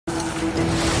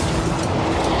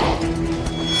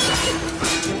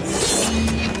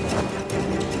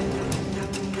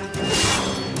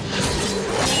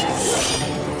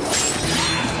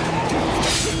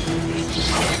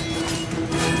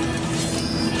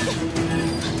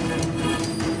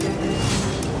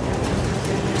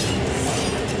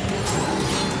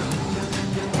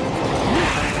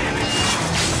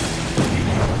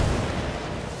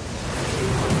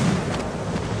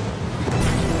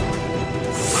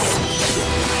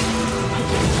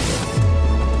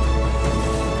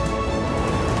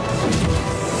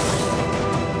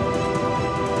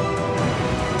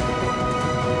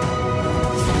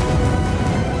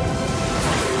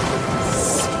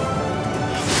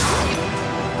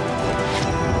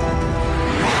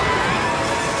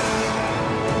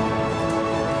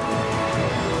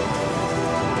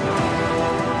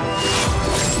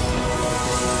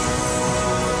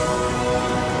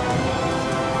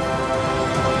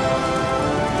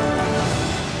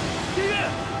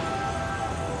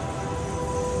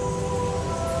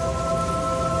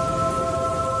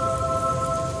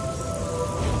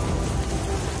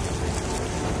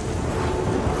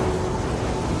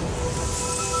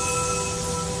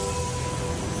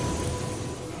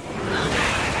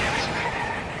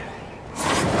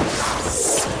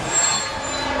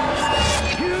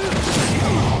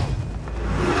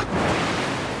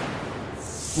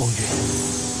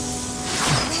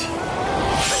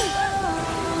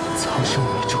何生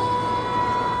为重，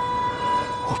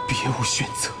我别无选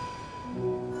择。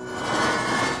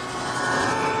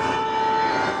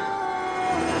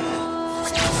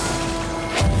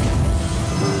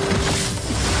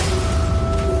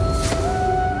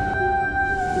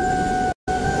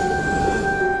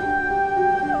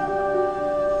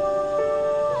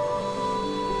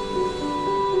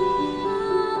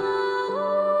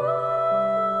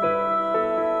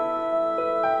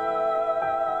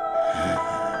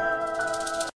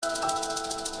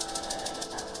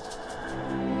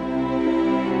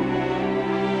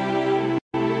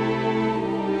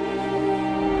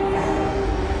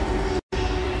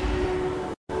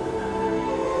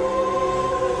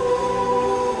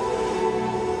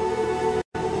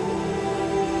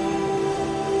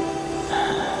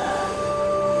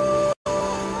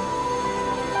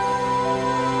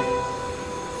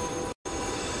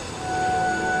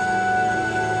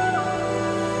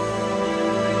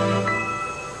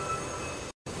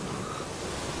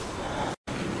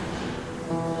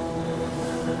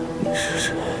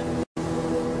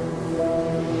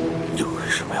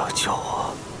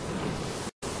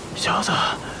 小子，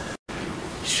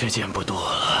时间不多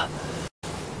了，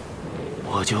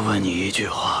我就问你一句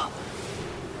话：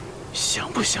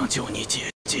想不想救你姐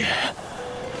姐？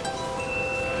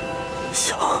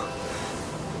想，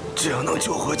只要能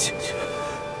救活姐姐，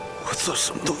我做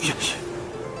什么都愿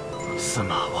意。司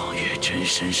马望月真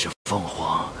身是凤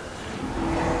凰，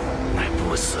乃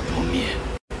不死不灭、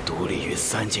独立于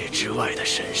三界之外的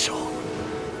神兽。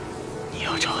你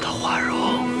要找到华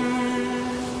容，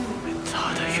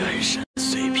他的元神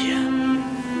碎片，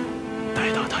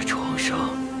待到他重生，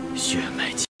血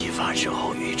脉激发之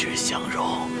后与之相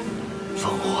融，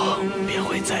凤凰便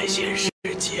会再现世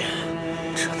间。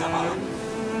真的吗？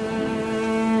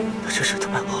那真是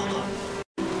太好了。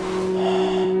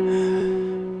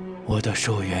我的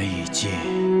寿元已尽，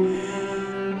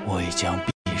我已将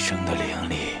毕生的灵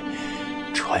力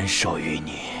传授于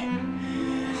你，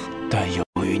但由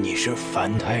于你是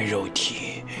凡胎肉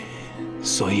体，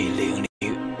所以灵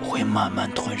力会慢慢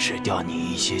吞噬掉你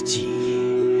一些记忆。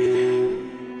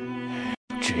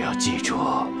只要记住，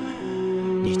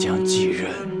你将继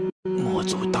任魔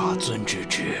族大尊之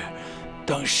职，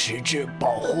当实质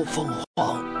保护凤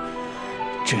凰，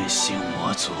振兴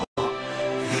魔族。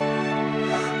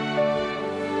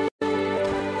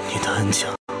你的恩情，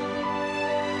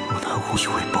我乃无以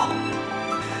为报。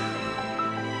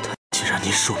但既然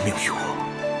你受命于我，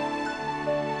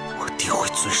我定会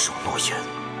遵守诺言。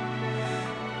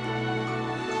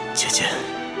姐姐，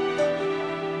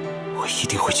我一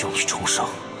定会救你重生，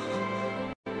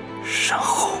然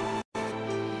后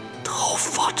讨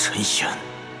伐陈岩。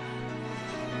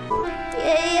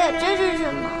爷爷，这是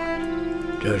什么？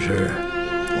这是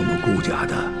我们顾家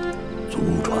的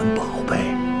祖传宝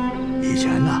贝。以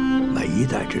前呢，每一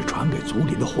代只传给族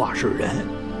里的话事人，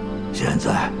现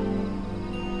在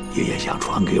爷爷想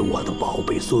传给我的宝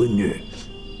贝孙女。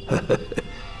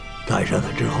戴上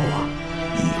它之后啊，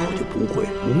你以后就不会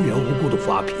无缘无故的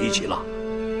发脾气了。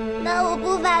那我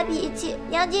不发脾气，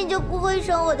娘亲就不会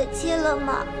生我的气了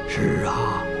吗？是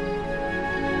啊，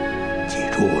记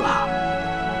住了，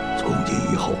从今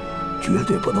以后绝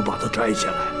对不能把它摘下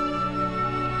来。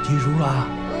记住了。